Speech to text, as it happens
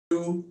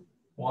2,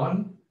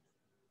 1.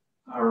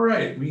 All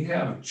right, we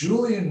have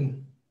Julie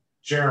and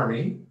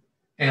Jeremy,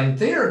 and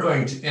they are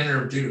going to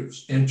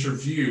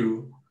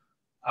interview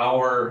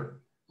our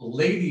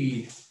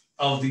lady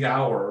of the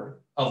hour,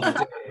 of the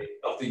day,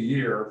 of the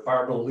year,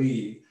 Barbara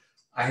Leigh.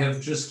 I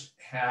have just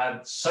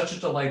had such a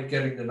delight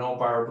getting to know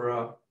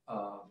Barbara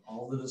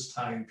all of this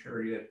time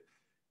period.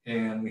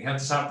 And we had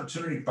this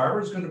opportunity.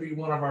 Barbara's going to be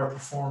one of our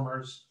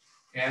performers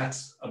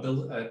at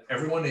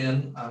Everyone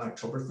In on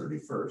October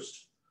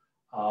 31st.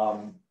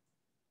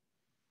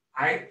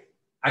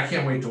 I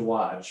can't wait to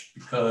watch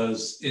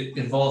because it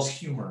involves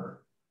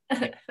humor.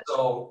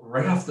 So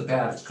right off the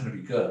bat, it's going to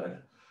be good.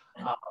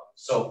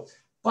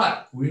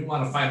 But we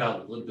want to find out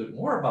a little bit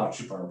more about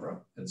you,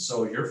 Barbara. And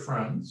so your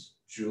friends,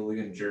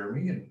 Julie and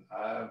Jeremy, and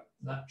I'm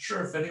not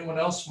sure if anyone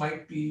else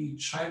might be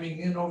chiming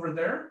in over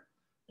there.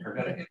 Are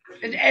going to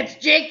It's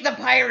Jake the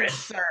Pirate,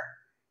 sir.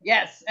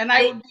 Yes, and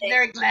I would be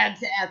very glad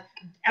to ask.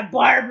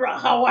 Barbara,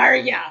 how are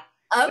you?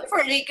 I'm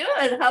pretty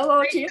good. How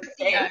about you?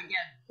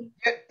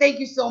 Thank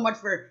you so much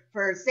for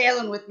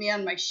sailing with me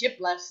on my ship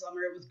last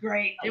summer. It was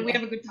great. Did we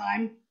have a good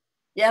time?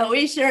 Yeah,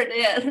 we sure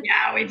did.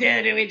 Yeah, we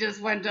did. We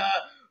just went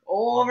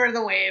over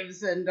the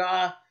waves, and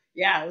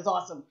yeah, it was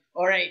awesome.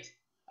 All right.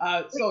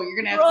 So you're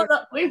gonna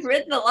ask. We've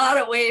ridden a lot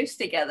of waves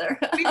together.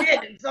 We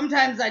did, and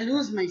sometimes I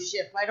lose my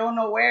ship. I don't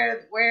know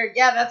where.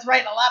 Yeah, that's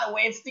right. A lot of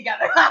waves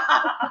together. I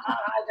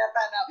got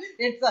that now.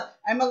 It's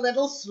I'm a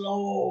little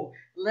slow,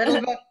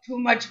 little bit too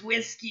much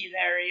whiskey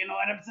there. You know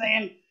what I'm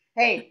saying?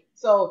 Hey,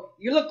 so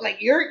you look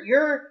like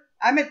you're.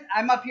 I'm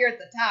up here at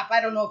the top. I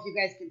don't know if you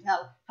guys can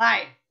tell.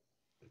 Hi.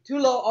 Too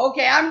low.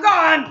 Okay, I'm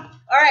gone.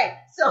 All right.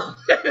 So,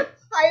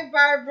 hi,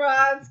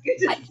 Barbara. It's good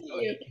to see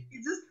you.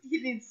 He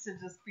needs to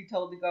just be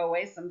told to go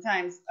away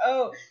sometimes.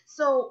 Oh,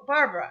 so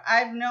Barbara,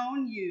 I've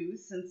known you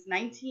since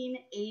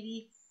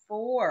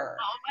 1984.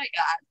 Oh my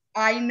God.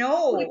 I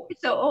know. You're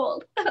so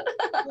old.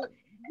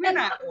 We're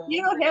not old.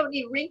 You don't have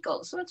any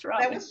wrinkles. What's wrong?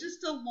 That was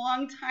just a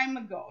long time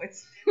ago.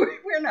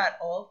 We're not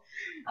old.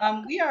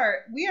 We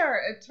are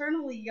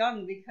eternally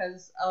young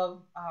because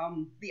of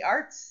the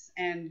arts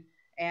and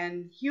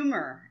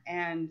humor,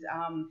 and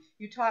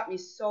you taught me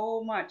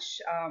so much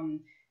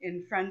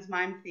in Friends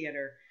Mime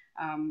Theater,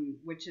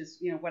 which is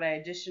what I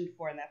auditioned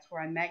for, and that's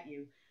where I met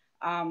you.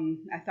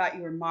 I thought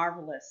you were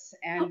marvelous,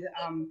 and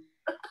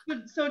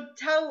so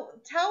tell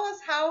us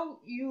how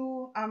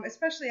you,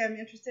 especially I'm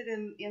interested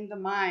in the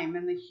mime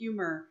and the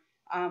humor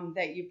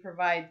that you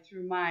provide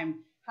through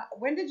mime.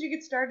 When did you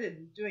get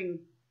started doing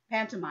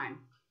pantomime?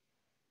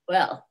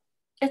 Well,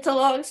 it's a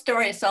long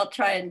story, so I'll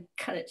try and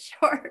cut it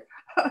short.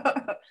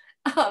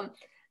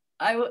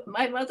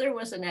 My mother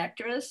was an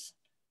actress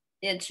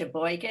in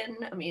Sheboygan.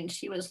 I mean,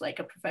 she was like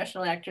a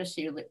professional actress.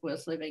 She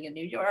was living in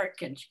New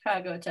York and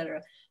Chicago,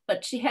 etc.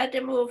 But she had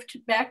to move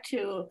back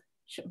to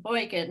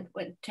Sheboygan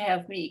to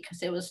have me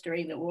because it was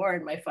during the war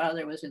and my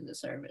father was in the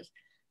service.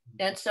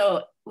 And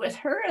so with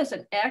her as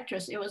an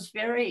actress, it was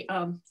very,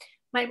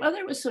 my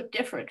mother was so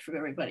different from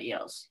everybody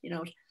else.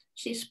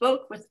 She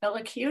spoke with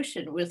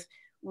elocution, with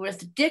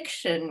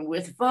diction,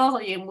 with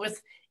volume,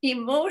 with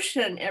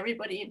emotion.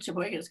 Everybody in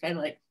Sheboygan is kind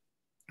of like,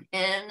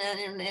 and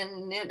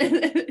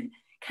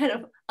kind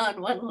of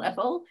on one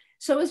level.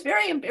 So it was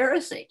very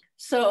embarrassing.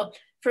 So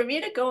for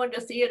me to go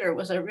into theater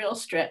was a real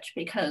stretch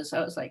because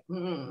I was like,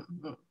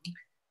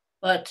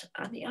 But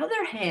on the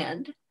other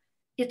hand,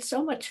 it's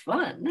so much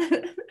fun.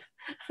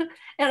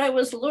 And I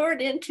was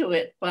lured into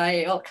it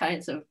by all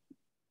kinds of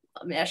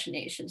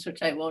machinations,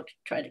 which I won't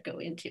try to go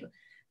into.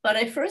 But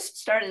I first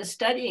started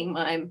studying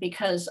mime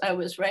because I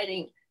was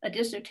writing a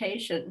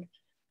dissertation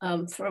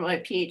for my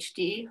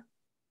PhD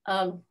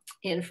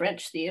in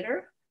French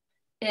theater.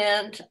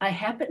 And I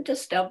happened to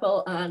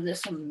stumble on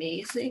this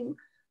amazing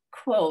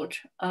quote.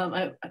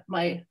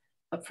 My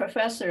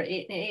professor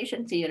in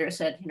Asian theater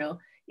said,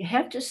 you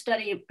have to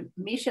study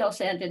Michel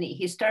Saint-Denis.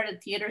 He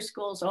started theater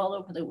schools all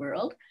over the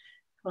world.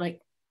 I'm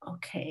like,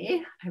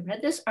 okay, I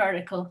read this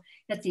article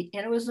and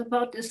it was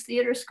about this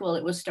theater school.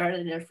 It was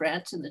started in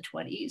France in the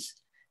 1920s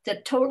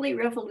that totally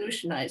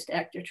revolutionized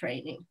actor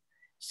training.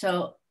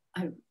 So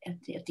at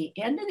the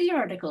end of the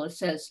article, it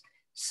says,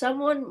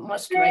 someone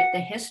must write the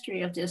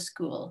history of this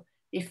school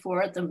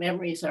before the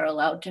memories are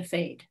allowed to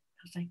fade.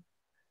 I was like,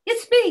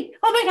 it's me.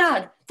 Oh my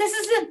God, this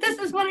is it. This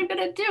is what I'm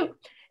gonna do.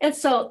 And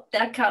so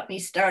that got me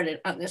started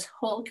on this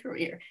whole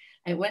career.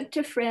 I went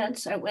to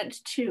France. I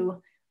was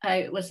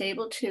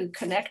able to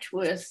connect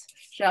with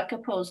Jacques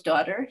Capot's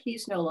daughter.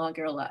 He's no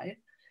longer alive.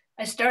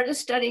 I started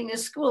studying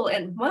this school,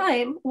 and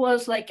mime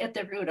was like at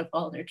the root of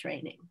all their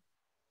training.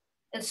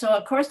 And so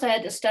of course I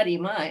had to study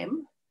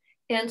mime.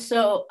 And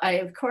so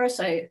I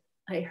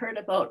heard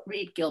about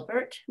Reed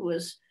Gilbert, who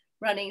was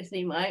running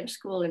the mime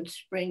school in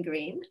Spring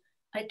Green.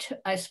 I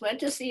went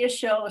to see a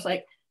show. I was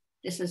like,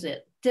 this is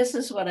it. This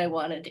is what I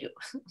want to do.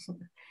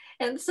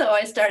 And so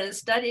I started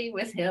studying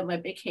with him. I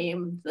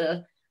became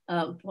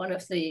one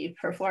of the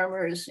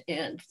performers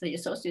and the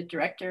associate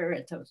director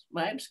at the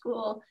mime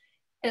school.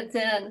 And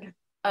then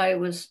I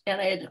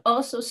had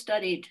also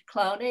studied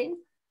clowning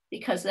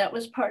because that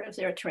was part of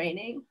their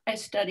training. I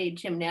studied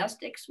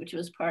gymnastics, which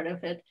was part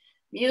of it.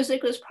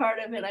 Music was part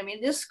of it. I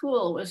mean, this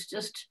school was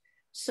just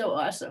so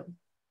awesome.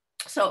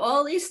 So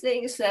all these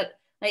things that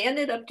I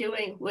ended up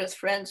doing with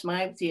Friends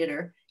Mime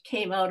Theater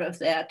came out of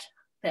that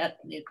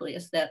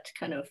nucleus, that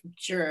kind of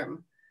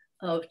germ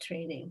of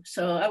training.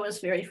 So I was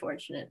very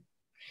fortunate.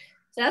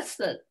 That's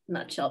the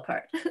nutshell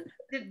part.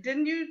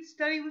 Didn't you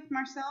study with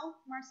Marcel?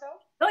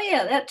 Oh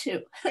yeah, that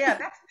too. Yeah,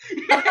 that's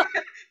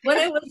when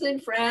I was in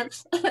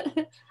France,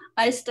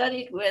 I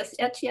studied with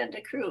Etienne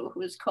Decroux,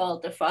 who is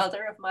called the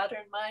father of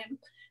modern mime,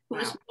 who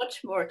is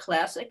much more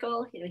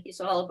classical. You know,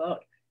 he's all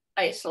about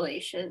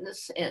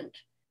isolations and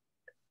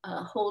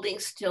holding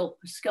still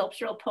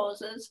sculptural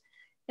poses.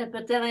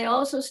 But then I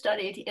also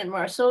studied in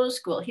Marceau's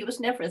school. He was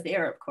never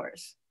there, of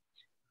course,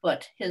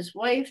 but his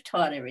wife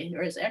taught everything,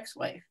 or his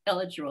ex-wife,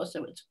 Ella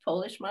Jarosa, was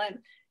Polish mime.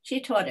 She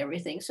taught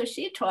everything. So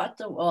she taught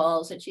the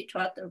walls and she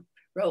taught the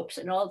ropes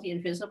and all the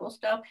invisible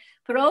stuff,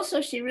 but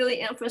also she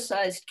really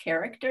emphasized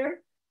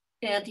character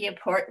and the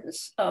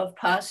importance of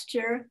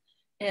posture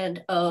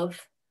and of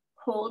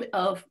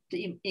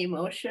the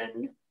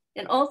emotion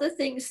and all the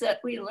things that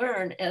we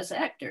learn as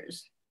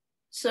actors.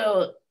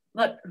 So,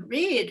 but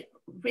Reed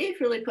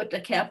really put the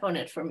cap on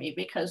it for me,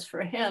 because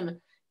for him,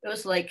 it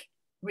was like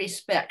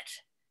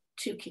respect.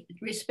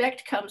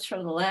 Respect comes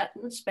from the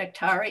Latin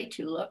spectare,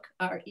 to look,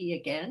 R-E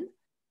again.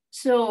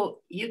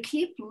 So you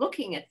keep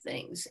looking at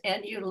things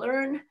and you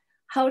learn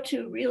how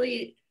to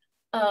really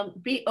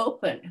be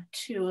open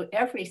to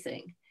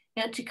everything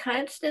and to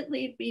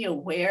constantly be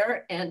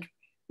aware and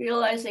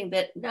realizing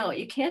that, no,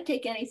 you can't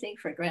take anything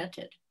for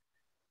granted.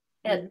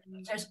 And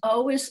there's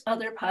always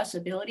other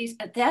possibilities.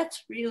 And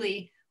that's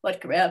really what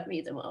grabbed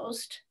me the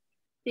most,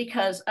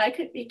 because I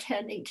could be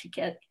tending to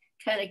get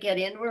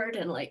inward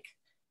and like,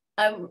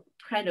 I'm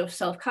kind of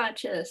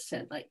self-conscious,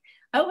 and like,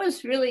 I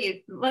was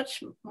really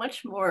much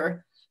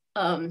more,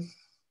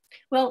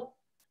 well,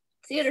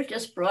 theater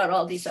just brought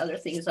all these other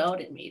things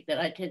out in me that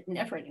I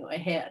never knew I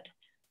had,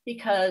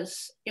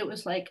 because it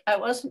was like, I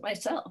wasn't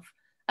myself.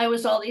 I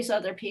was all these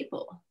other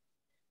people.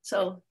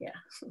 So yeah.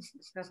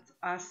 That's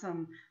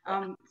awesome.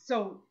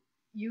 So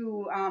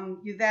you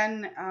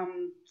then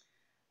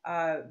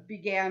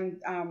began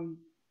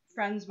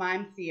Friends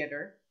Mime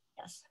Theater.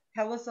 Yes.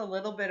 Tell us a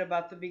little bit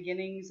about the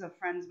beginnings of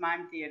Friends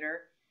Mime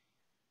Theater.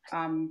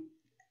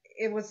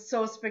 It was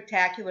so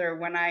spectacular.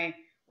 When I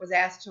was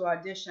asked to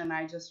audition,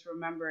 I just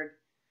remembered,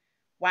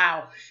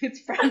 wow,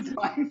 it's Friends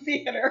Mime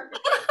Theater.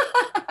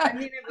 I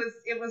mean,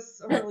 it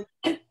was really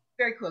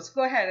very cool. So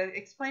go ahead,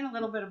 explain a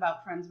little bit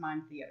about Friends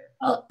Mime Theater.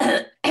 Well,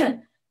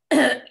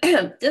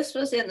 this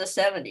was in the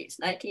 70s,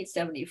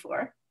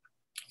 1974,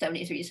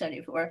 73,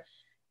 74.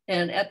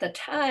 And at the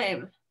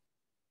time,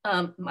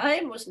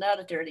 mime was not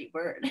a dirty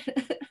word.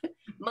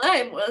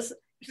 Mime was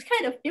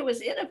it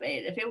was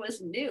innovative. It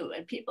was new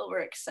and people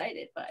were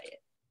excited by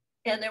it.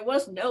 And there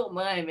was no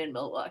mime in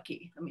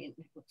Milwaukee. I mean,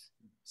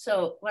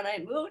 so when I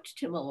moved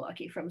to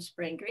Milwaukee from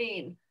Spring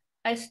Green,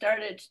 I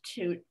started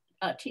to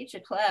teach a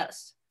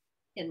class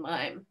in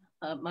mime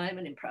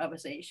and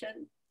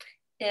improvisation.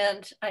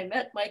 And I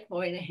met Mike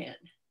Moynihan,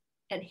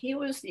 and he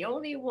was the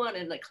only one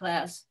in the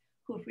class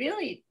who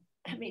really,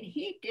 I mean,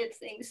 he did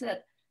things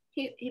that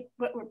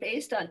were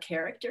based on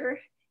character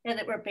and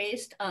that were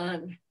based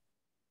on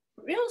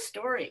real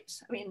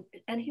stories. I mean,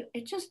 and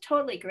it just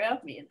totally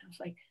grabbed me. And I was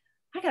like,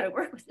 I got to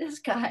work with this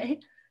guy.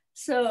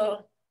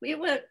 So we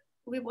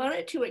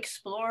wanted to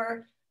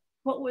explore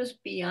what was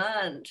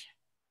beyond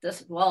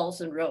the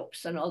walls and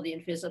ropes and all the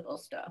invisible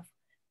stuff.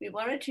 We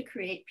wanted to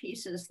create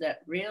pieces that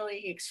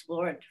really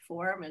explored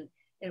form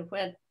and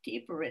went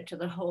deeper into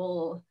the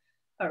whole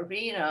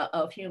arena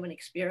of human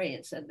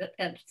experience.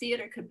 And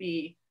theater could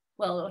be,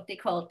 well, what they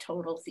call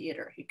total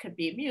theater. It could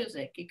be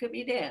music, it could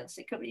be dance,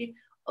 it could be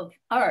of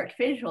art,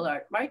 visual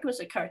art. Mike was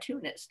a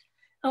cartoonist.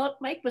 Oh,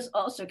 Mike was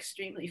also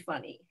extremely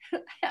funny, I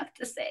have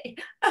to say.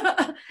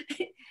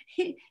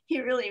 he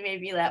really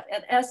made me laugh.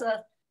 And as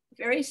a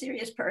very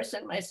serious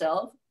person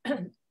myself,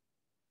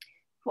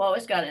 who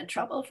always got in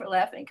trouble for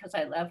laughing because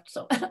I laughed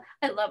so,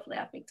 I love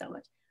laughing so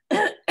much.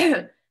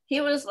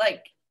 He was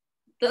like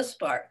the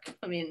spark.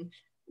 I mean,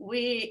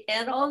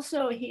 and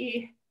also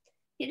he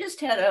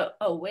just had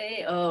a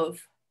way of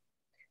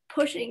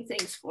pushing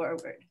things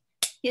forward.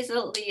 He's a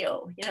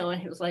Leo, you know,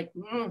 and he was like,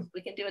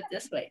 we can do it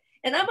this way.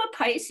 And I'm a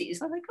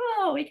Pisces. I'm like,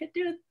 oh, we could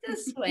do it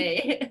this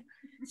way.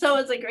 So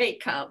it's a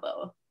great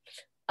combo.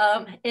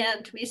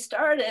 And we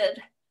started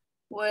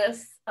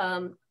with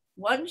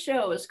one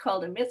show was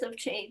called A Myth of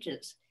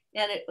Changes,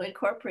 and it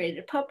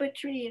incorporated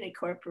puppetry and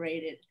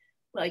incorporated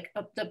like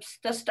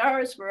the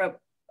stars were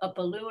a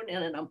balloon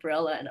and an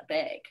umbrella and a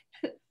bag.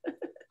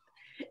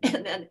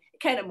 And then it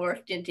kind of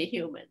morphed into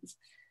humans.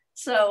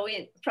 So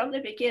from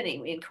the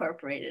beginning, we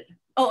incorporated,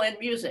 and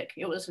music.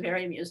 It was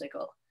very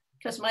musical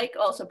because Mike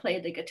also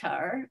played the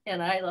guitar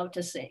and I love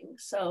to sing.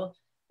 So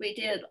we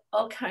did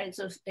all kinds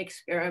of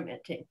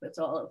experimenting with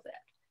all of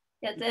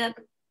that. And then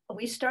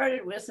we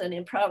started with an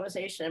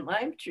improvisation and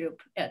mime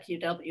troupe at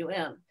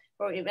UWM,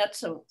 where we met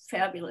some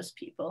fabulous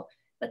people.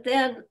 But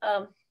then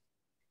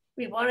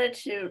we wanted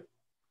to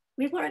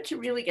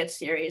really get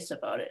serious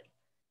about it.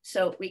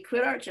 So we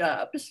quit our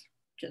jobs,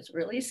 which is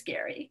really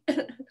scary.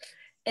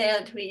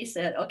 And we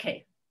said,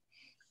 okay,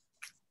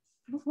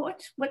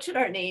 what should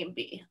our name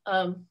be?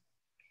 And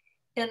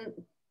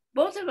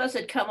both of us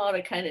had come out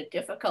of kind of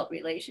difficult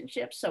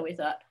relationships. So we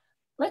thought,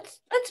 let's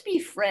be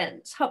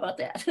friends. How about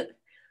that?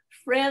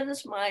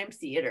 Friends Mime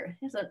Theater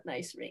has a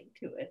nice ring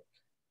to it.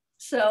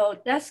 So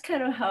that's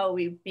kind of how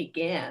we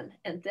began.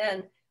 And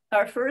then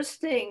our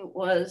first thing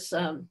was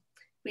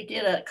we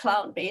did a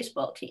clown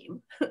baseball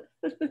team.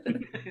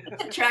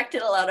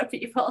 Attracted a lot of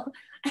people.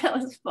 That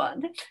was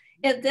fun.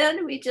 And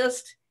then we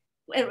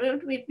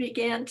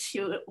began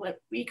to,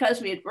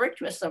 because we had worked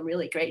with some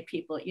really great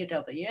people at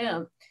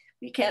UWM,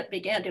 we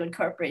began to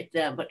incorporate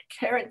them. But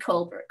Karen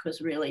Colbert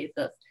was really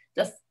the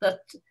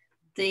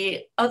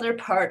other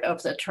part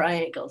of the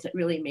triangle that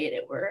really made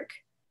it work.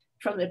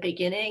 From the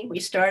beginning, we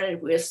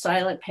started with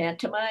silent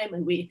pantomime,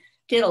 and we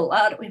did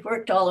we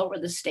worked all over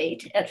the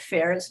state at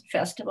fairs and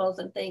festivals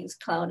and things,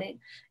 clowning.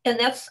 And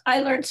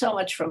I learned so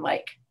much from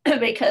Mike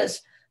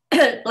because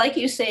like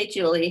you say,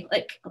 Julie,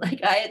 like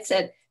I had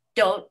said,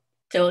 don't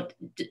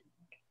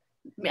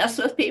mess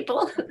with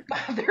people.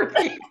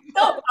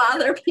 Don't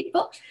bother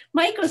people.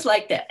 Mike was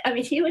like that. I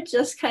mean, he would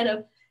just kind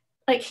of,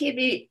 like, he'd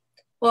be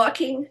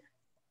walking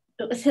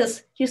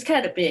with he's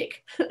kind of big.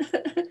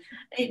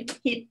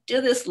 he'd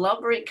do this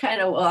lumbering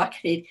kind of walk.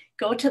 He'd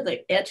go to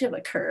the edge of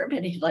a curb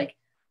and he'd like,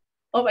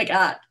 oh my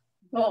God,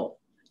 oh,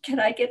 can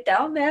I get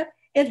down that?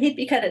 And he'd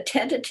be kind of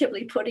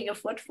tentatively putting a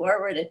foot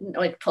forward and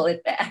like pull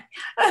it back.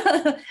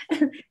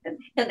 and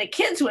the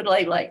kids would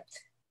like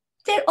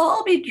they'd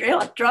all be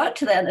drawn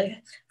to that. And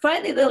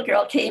finally, the little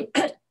girl came.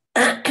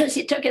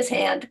 She took his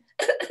hand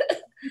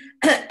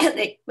and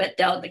they went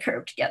down the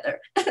curb together.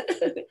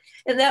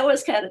 And that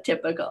was kind of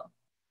typical.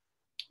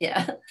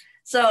 Yeah.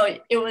 So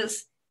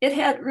it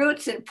had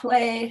roots in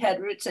play,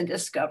 had roots in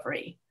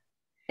discovery,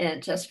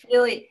 and just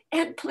really,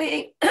 and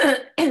playing.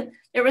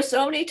 There were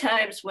so many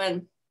times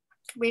when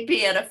we'd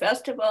be at a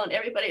festival and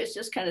everybody was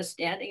just kind of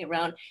standing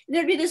around, and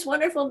there'd be this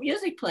wonderful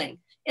music playing.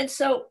 And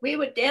so we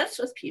would dance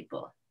with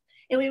people,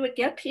 and we would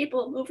get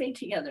people moving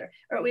together,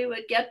 or we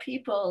would get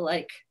people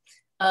like,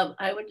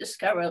 I would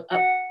discover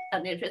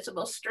an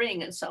invisible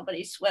string in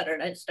somebody's sweater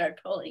and I'd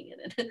start pulling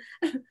it.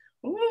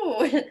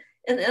 Ooh.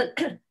 And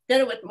then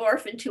it would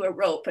morph into a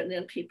rope, and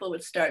then people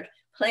would start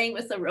playing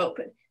with the rope,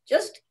 and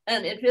just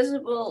an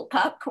invisible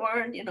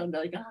popcorn,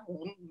 like,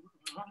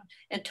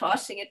 and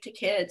tossing it to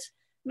kids.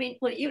 I mean,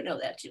 well, you know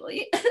that,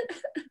 Julie.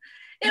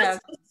 It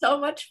was so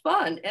much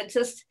fun and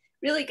just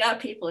really got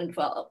people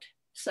involved.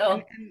 So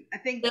and I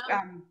think,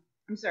 I'm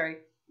sorry.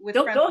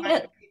 Go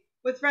ahead.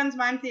 With Friends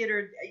Mime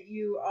Theater,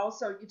 you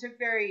took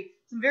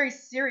some very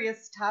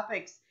serious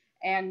topics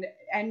and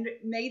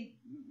made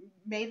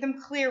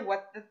them clear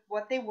what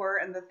they were,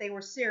 and that they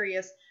were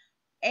serious,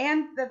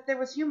 and that there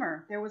was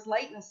humor, there was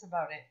lightness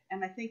about it.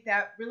 And I think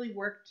that really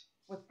worked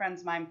with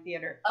Friends Mime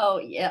Theater. Oh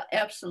yeah,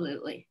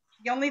 absolutely.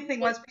 The only thing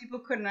was people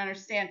couldn't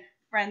understand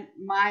friend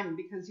mime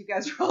because you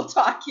guys were all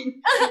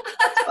talking.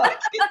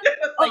 Like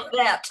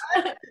that.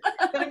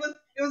 But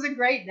it was a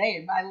great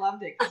name. I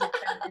loved it because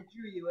it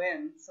drew you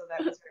in. So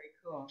that was very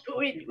cool.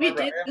 We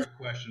Barbara, did. I have a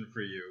question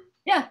for you.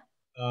 Yeah.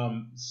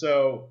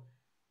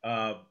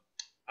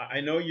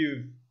 I know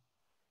you've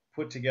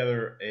put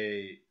together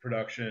a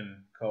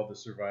production called the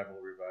Survival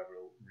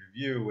Revival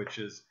Review, which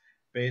is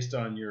based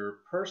on your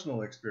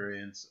personal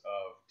experience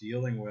of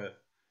dealing with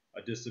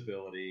a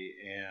disability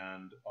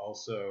and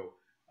also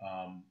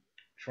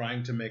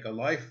trying to make a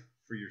life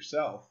for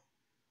yourself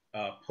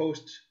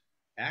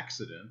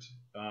post-accident.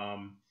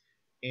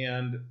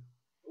 And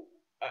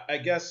I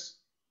guess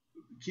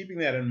keeping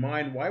that in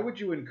mind, why would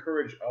you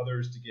encourage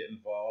others to get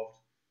involved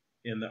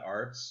in the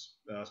arts,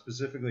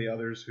 specifically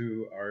others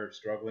who are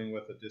struggling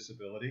with a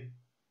disability?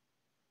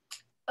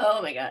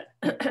 Oh my God.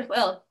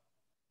 Well,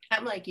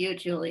 I'm like you,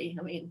 Julie.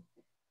 I mean,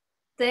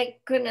 thank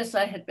goodness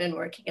I had been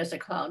working as a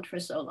clown for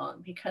so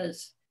long,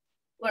 because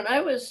when I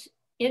was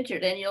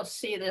injured, and you'll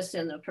see this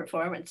in the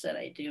performance that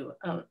I do,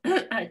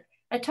 I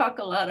talk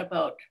a lot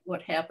about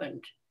what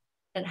happened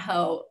and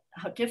how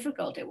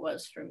difficult it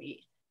was for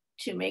me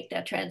to make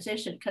that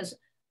transition, because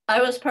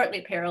I was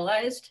partly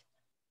paralyzed.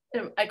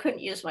 I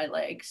couldn't use my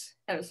legs.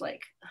 I was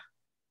like,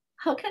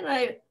 how can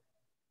I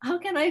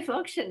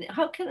function?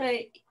 How can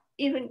I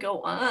even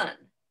go on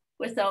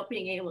without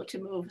being able to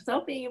move,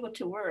 without being able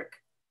to work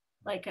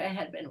like I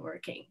had been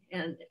working?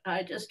 And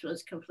I just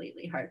was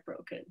completely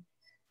heartbroken.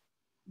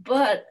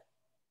 But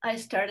I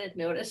started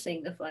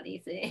noticing the funny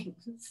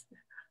things,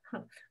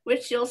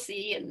 which you'll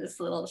see in this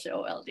little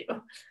show I'll do.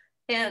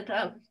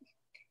 And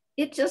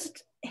it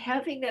just,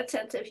 having that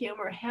sense of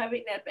humor,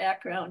 having that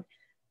background,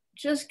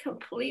 just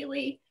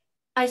completely,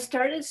 I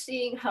started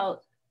seeing how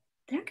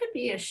there could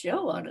be a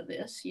show out of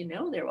this.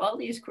 There were all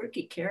these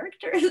quirky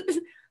characters.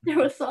 There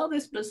was all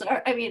this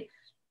bizarre, I mean,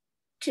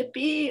 to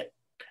be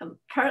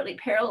partly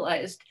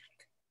paralyzed,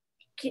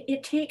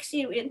 it takes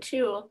you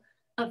into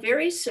a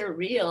very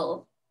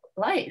surreal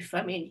life.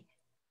 I mean,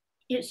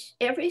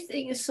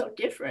 everything is so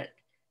different.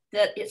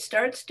 that it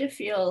starts to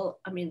feel,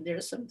 I mean,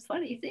 there's some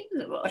funny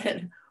things about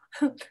it.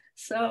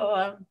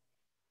 So,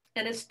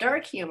 and it's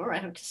dark humor, I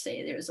have to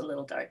say, there's a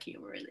little dark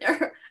humor in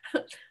there.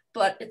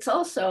 But it's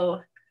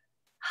also,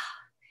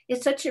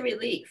 it's such a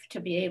relief to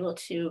be able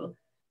to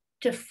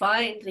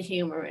find the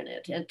humor in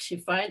it and to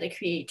find the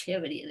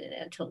creativity in it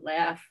and to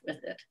laugh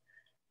with it.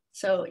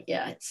 So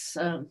yeah, it's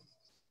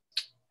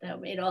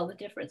that made all the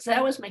difference.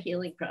 That was my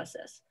healing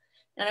process.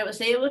 And I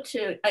was able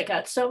to, I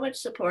got so much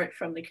support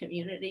from the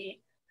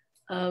community.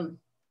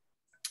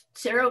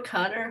 Sarah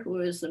O'Connor, who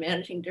was the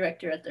managing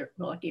director at the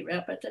Milwaukee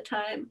Rep at the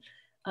time,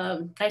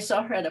 I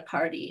saw her at a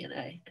party and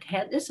I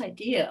had this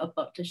idea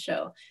about the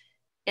show.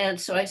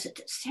 And so I said,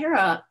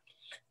 Sarah,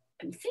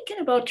 I'm thinking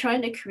about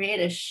trying to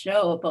create a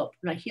show about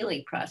my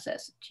healing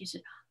process. And she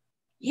said,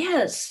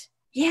 yes,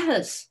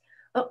 yes.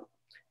 Oh,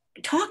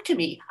 talk to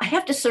me. I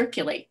have to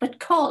circulate,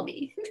 but call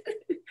me.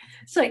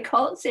 So I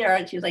called Sarah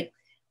and she was like,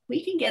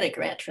 we can get a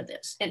grant for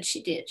this. And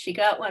she did. She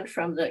got one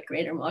from the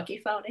Greater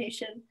Milwaukee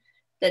Foundation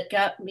that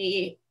got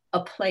me a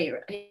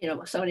player, you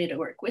know, somebody to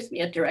work with me,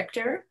 a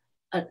director,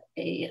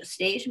 a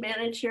stage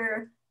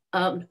manager,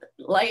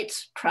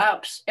 lights,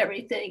 props,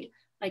 everything.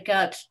 I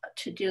got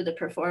to do the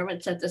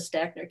performance at the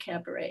Stackner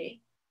Cabaret.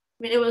 I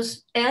mean, it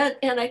was, and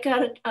I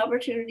got an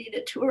opportunity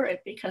to tour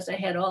it because I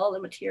had all the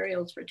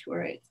materials for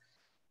touring.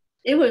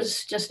 It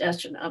was just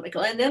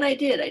astronomical. And then I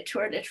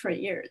toured it for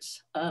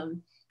years. I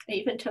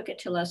even took it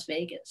to Las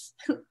Vegas.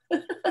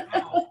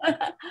 Wow.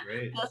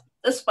 Great.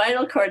 The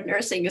Spinal Cord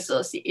Nursing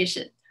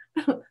Association.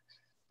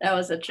 That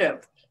was a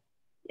trip.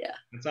 Yeah.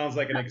 It sounds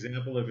like an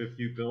example of if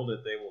you build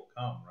it, they will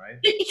come, right?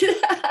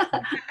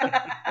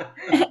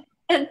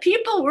 And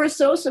people were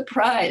so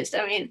surprised.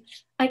 I mean,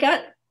 I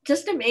got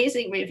just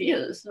amazing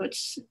reviews,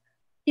 which,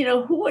 you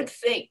know, who would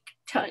think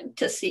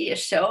to see a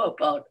show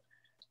about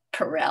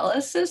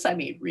paralysis? I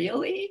mean,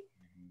 really?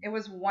 It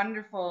was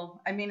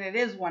wonderful. I mean, it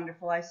is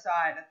wonderful. I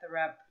saw it at the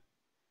Rep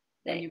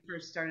when you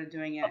first started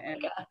doing it,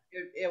 and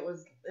it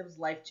was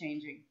life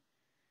changing.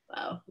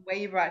 Wow. The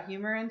way you brought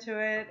humor into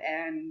it,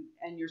 and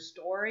your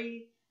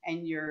story,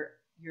 and your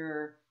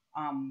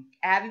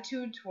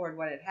attitude toward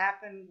what had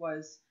happened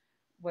was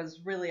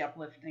really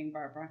uplifting,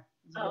 Barbara.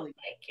 Thank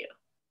you.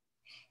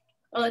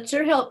 Well, it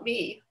sure helped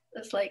me.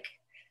 It's like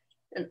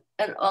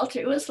an altar.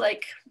 It was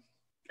like,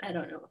 I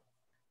don't know.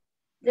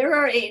 There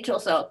are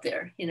angels out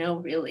there, you know,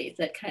 really,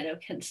 that kind of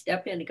can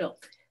step in and go,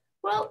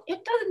 well,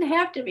 it doesn't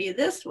have to be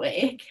this way.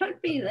 It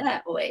could be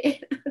that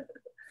way.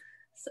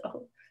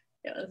 So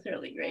it was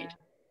really great.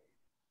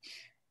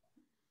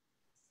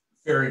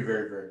 Very,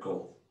 very, very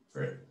cool.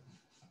 Great.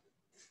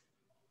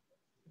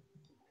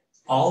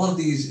 All of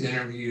these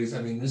interviews,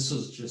 I mean, this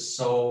was just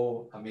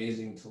so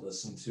amazing to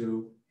listen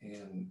to.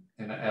 And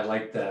I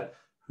like that.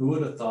 Who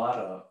would have thought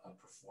a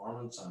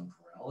performance on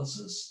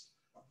paralysis?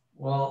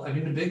 Well, I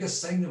mean, the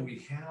biggest thing that we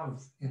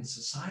have in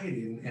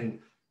society, and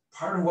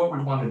part of what we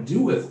want to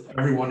do with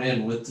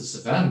everyone with this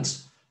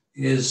event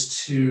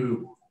is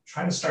to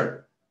try to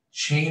start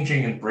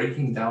changing and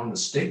breaking down the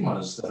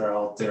stigmas that are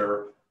out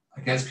there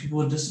against people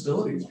with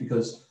disabilities,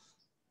 because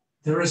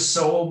there is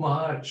so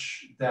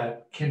much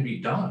that can be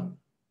done.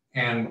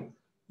 And,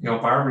 you know,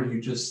 Barbara, you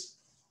just,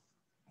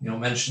 you know,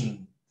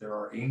 mentioned there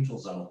are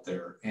angels out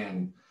there,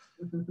 and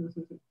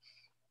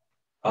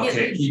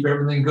okay, keep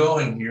everything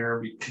going here,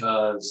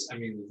 because I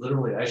mean,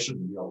 literally, I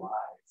shouldn't be alive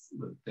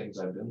with things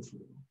I've been through.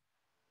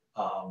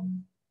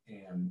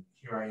 And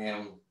here I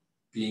am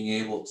being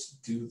able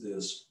to do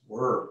this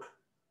work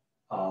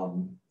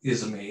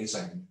is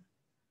amazing.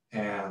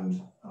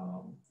 And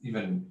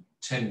even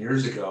 10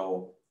 years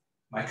ago,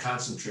 my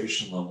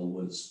concentration level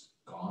was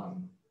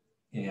gone.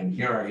 And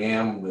here I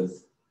am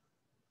with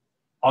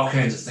all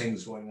kinds of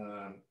things going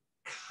on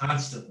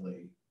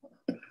constantly.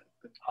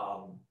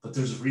 But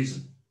there's a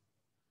reason.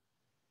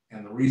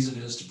 And the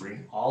reason is to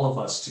bring all of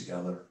us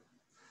together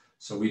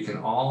so we can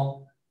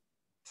all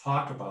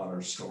talk about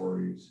our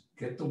stories,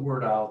 get the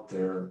word out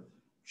there,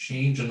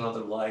 change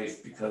another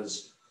life.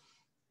 Because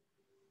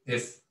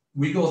if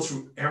we go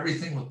through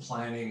everything with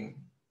planning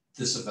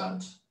this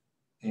event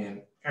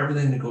and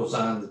everything that goes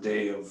on the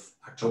day of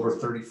October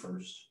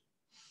 31st,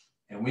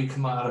 and we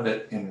come out of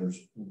it and there's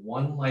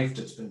one life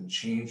that's been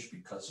changed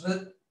because of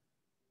it,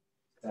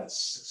 that's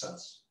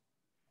success.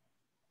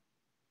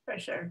 For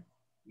sure.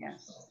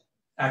 Yes.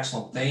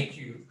 Excellent. Thank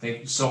you. Thank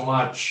you so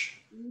much.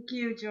 Thank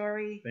you,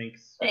 Jory.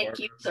 Thanks. Thank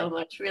you so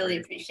much. Really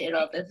appreciate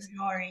all this.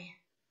 Jory.